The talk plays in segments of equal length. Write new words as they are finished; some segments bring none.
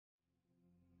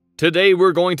Today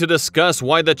we're going to discuss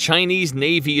why the Chinese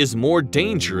Navy is more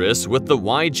dangerous with the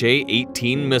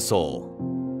YJ-18 missile.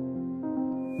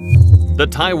 The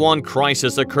Taiwan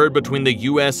crisis occurred between the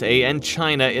USA and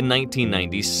China in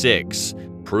 1996,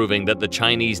 proving that the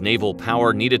Chinese naval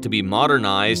power needed to be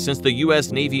modernized since the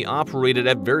US Navy operated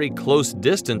at very close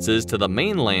distances to the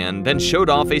mainland and showed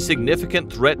off a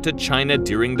significant threat to China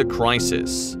during the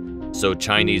crisis. So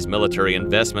Chinese military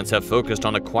investments have focused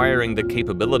on acquiring the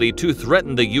capability to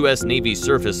threaten the US Navy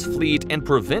surface fleet and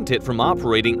prevent it from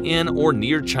operating in or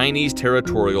near Chinese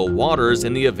territorial waters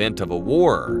in the event of a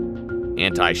war.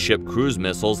 Anti-ship cruise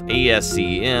missiles,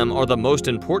 ASCM, are the most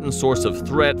important source of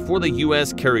threat for the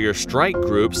U.S. Carrier Strike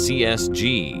Group,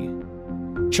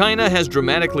 CSG. China has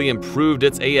dramatically improved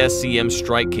its ASCM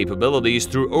strike capabilities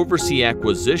through overseas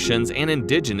acquisitions and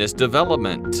indigenous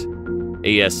development.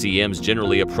 ASCMs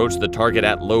generally approach the target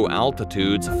at low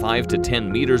altitudes, 5 to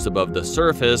 10 meters above the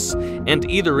surface, and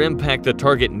either impact the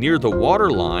target near the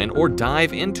waterline or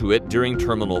dive into it during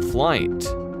terminal flight.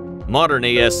 Modern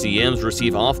ASCMs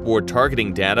receive offboard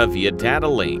targeting data via data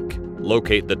link,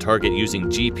 locate the target using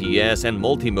GPS and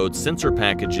multimode sensor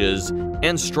packages,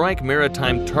 and strike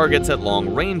maritime targets at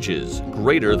long ranges,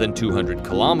 greater than 200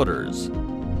 kilometers.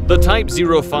 The Type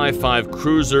 055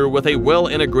 cruiser with a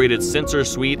well-integrated sensor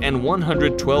suite and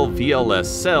 112 VLS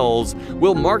cells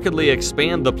will markedly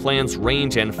expand the plane's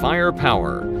range and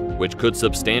firepower, which could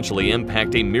substantially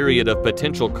impact a myriad of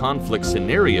potential conflict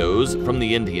scenarios from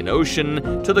the Indian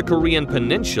Ocean to the Korean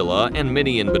Peninsula and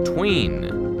many in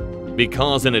between.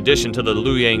 Because in addition to the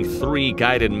Luoyang-3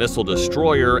 guided missile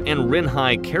destroyer and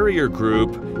Renhai carrier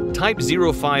group, Type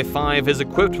 055 is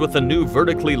equipped with a new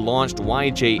vertically launched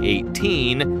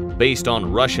YJ-18 based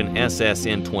on Russian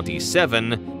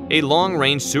SSN-27, a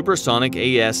long-range supersonic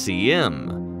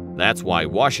ASCM. That's why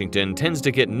Washington tends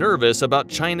to get nervous about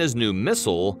China's new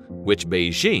missile, which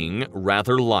Beijing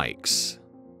rather likes.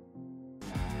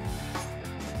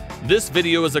 This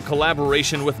video is a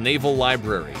collaboration with Naval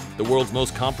Library, the world's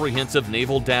most comprehensive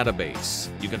naval database.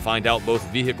 You can find out both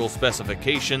vehicle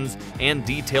specifications and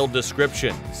detailed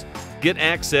descriptions. Get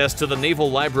access to the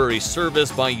Naval Library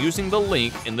service by using the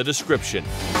link in the description.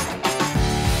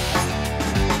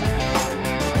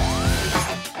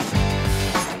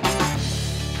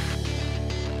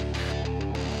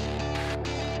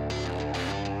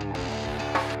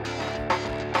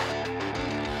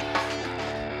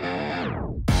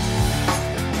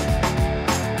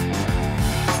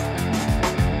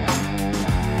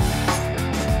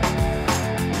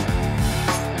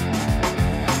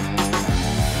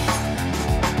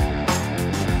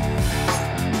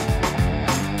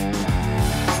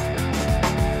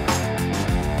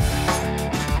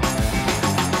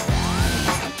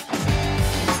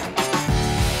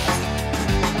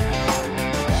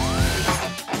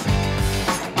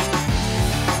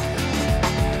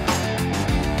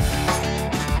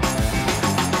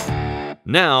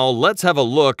 Now, let's have a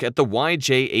look at the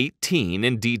YJ-18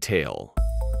 in detail.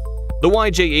 The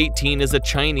YJ-18 is a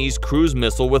Chinese cruise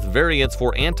missile with variants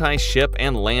for anti-ship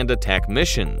and land attack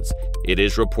missions. It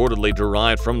is reportedly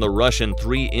derived from the Russian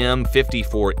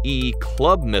 3M-54E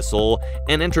Klub missile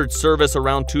and entered service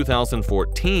around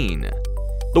 2014.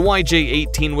 The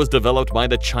YJ-18 was developed by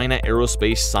the China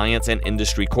Aerospace Science and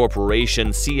Industry Corporation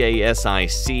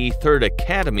CASIC 3rd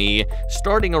Academy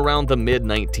starting around the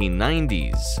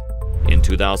mid-1990s. In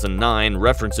 2009,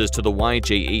 references to the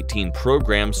YJ-18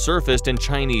 program surfaced in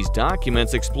Chinese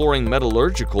documents exploring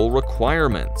metallurgical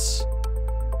requirements.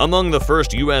 Among the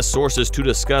first U.S. sources to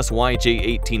discuss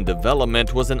YJ-18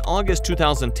 development was an August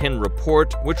 2010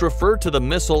 report which referred to the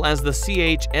missile as the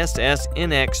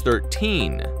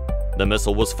CHSS-NX-13. The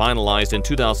missile was finalized in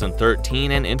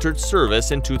 2013 and entered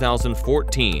service in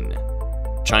 2014.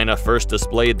 China first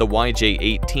displayed the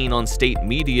YJ-18 on state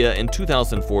media in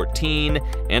 2014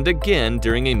 and again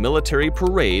during a military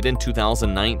parade in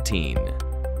 2019.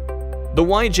 The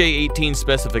YJ-18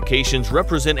 specifications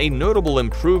represent a notable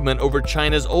improvement over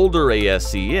China's older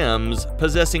ASCMs,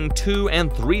 possessing 2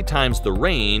 and 3 times the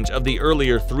range of the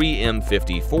earlier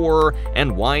 3M-54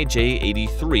 and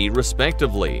YJ-83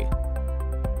 respectively.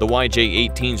 The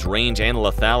YJ-18's range and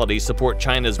lethality support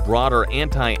China's broader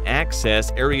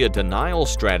anti-access area denial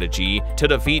strategy to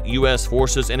defeat U.S.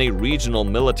 forces in a regional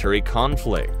military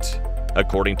conflict.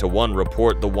 According to one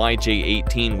report, the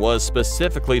YJ-18 was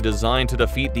specifically designed to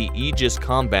defeat the Aegis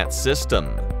combat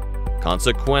system.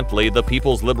 Consequently, the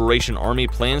People's Liberation Army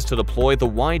plans to deploy the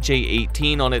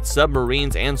YJ-18 on its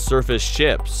submarines and surface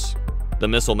ships. The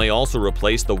missile may also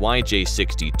replace the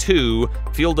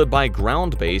YJ-62, fielded by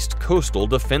ground-based coastal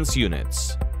defense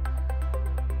units.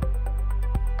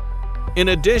 In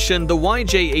addition, the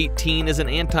YJ-18 is an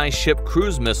anti-ship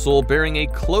cruise missile bearing a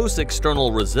close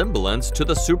external resemblance to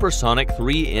the Supersonic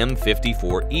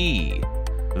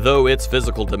 3M54E. Though its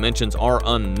physical dimensions are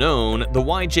unknown, the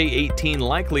YJ-18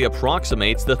 likely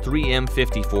approximates the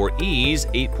 3M54E's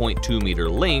 8.2-meter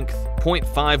length,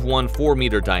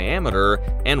 0.514-meter diameter,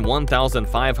 and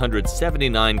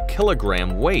 1,579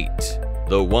 kilogram weight,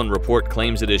 though one report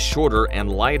claims it is shorter and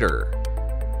lighter.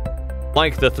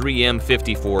 Like the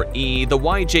 3M54E, the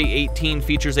YJ-18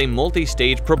 features a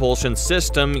multi-stage propulsion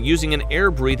system using an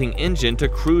air-breathing engine to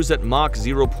cruise at Mach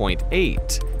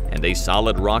 0.8, and a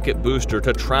solid rocket booster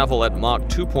to travel at Mach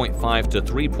 2.5 to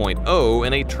 3.0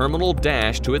 in a terminal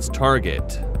dash to its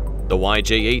target. The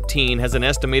YJ-18 has an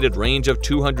estimated range of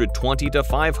 220 to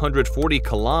 540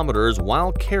 kilometers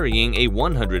while carrying a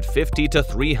 150 to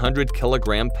 300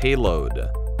 kilogram payload.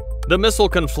 The missile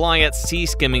can fly at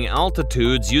sea-skimming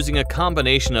altitudes using a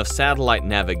combination of satellite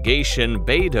navigation,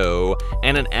 BeiDou,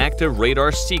 and an active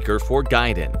radar seeker for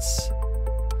guidance.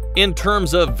 In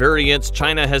terms of variants,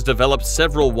 China has developed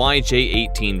several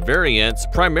YJ-18 variants,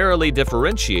 primarily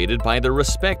differentiated by their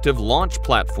respective launch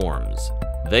platforms.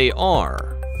 They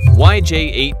are: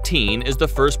 YJ-18 is the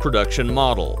first production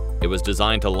model. It was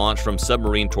designed to launch from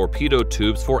submarine torpedo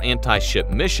tubes for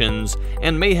anti-ship missions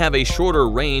and may have a shorter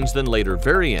range than later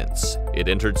variants. It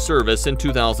entered service in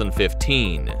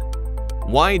 2015.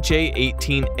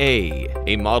 YJ-18A,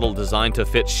 a model designed to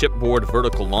fit shipboard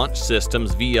vertical launch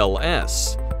systems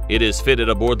 (VLS). It is fitted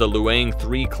aboard the Luang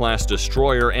 3 class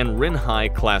destroyer and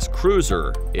Rinhai class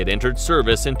cruiser. It entered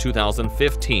service in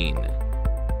 2015.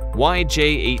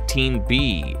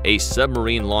 YJ-18B, a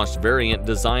submarine-launched variant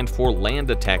designed for land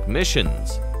attack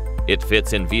missions. It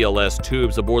fits in VLS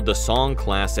tubes aboard the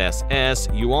Song-class SS,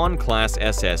 Yuan-class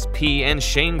SSP, and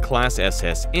Shang-class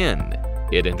SSN.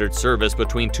 It entered service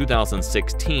between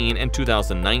 2016 and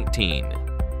 2019.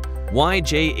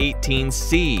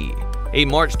 YJ-18C. A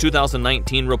March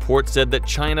 2019 report said that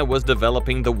China was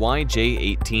developing the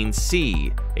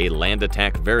YJ-18C, a land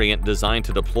attack variant designed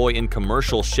to deploy in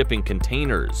commercial shipping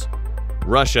containers.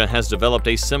 Russia has developed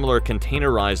a similar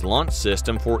containerized launch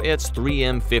system for its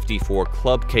 3M54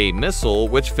 Klub K missile,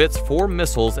 which fits 4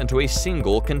 missiles into a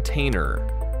single container.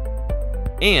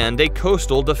 And a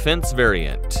coastal defense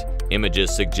variant.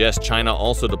 Images suggest China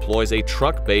also deploys a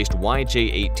truck-based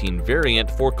YJ-18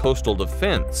 variant for coastal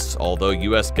defense, although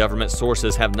U.S. government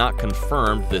sources have not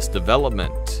confirmed this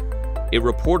development. It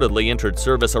reportedly entered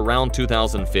service around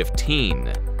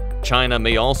 2015. China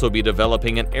may also be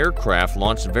developing an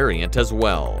aircraft-launched variant as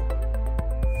well.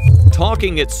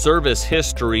 Talking its service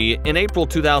history, in April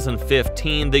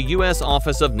 2015, the U.S.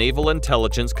 Office of Naval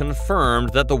Intelligence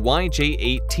confirmed that the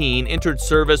YJ-18 entered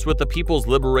service with the People's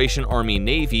Liberation Army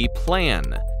Navy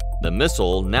plan. The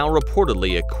missile now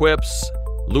reportedly equips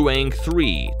Luang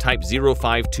 3 Type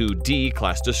 052D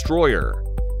class destroyer,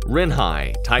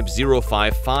 Rinhai Type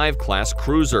 055 class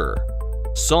cruiser,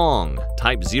 Song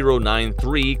Type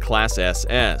 093 class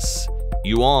SS,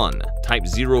 Yuan Type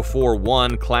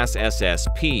 041 class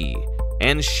SSP,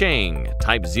 and Shang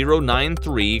Type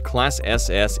 093 class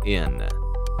SSN.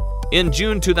 In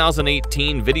June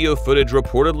 2018, video footage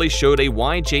reportedly showed a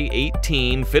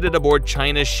YJ-18 fitted aboard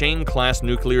China's Shang-class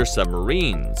nuclear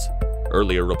submarines.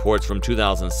 Earlier reports from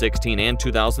 2016 and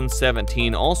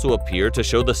 2017 also appear to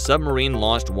show the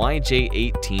submarine-launched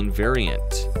YJ-18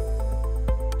 variant.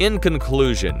 In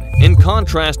conclusion, in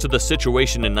contrast to the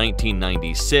situation in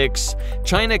 1996,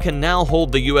 China can now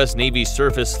hold the U.S. Navy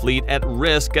surface fleet at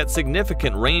risk at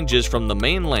significant ranges from the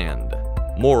mainland.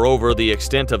 Moreover, the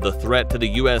extent of the threat to the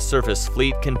U.S. surface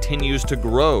fleet continues to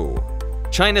grow.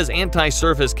 China's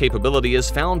anti-surface capability is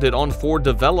founded on 4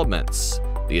 developments: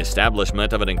 the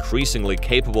establishment of an increasingly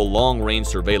capable long-range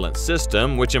surveillance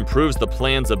system, which improves the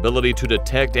plan's ability to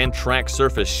detect and track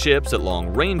surface ships at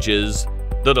long ranges,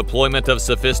 the deployment of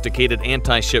sophisticated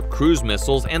anti-ship cruise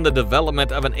missiles, and the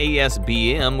development of an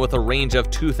ASBM with a range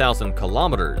of 2,000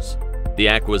 kilometers, the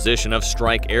acquisition of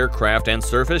strike aircraft and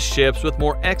surface ships with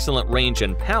more excellent range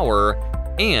and power,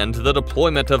 and the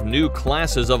deployment of new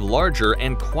classes of larger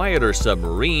and quieter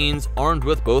submarines armed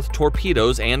with both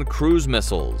torpedoes and cruise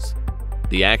missiles.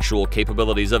 The actual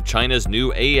capabilities of China's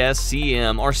new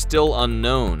ASCM are still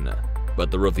unknown, but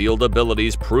the revealed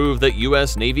abilities prove that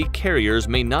U.S. Navy carriers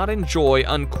may not enjoy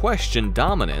unquestioned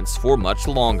dominance for much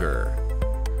longer.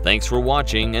 Thanks for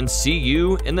watching, and see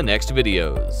you in the next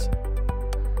videos.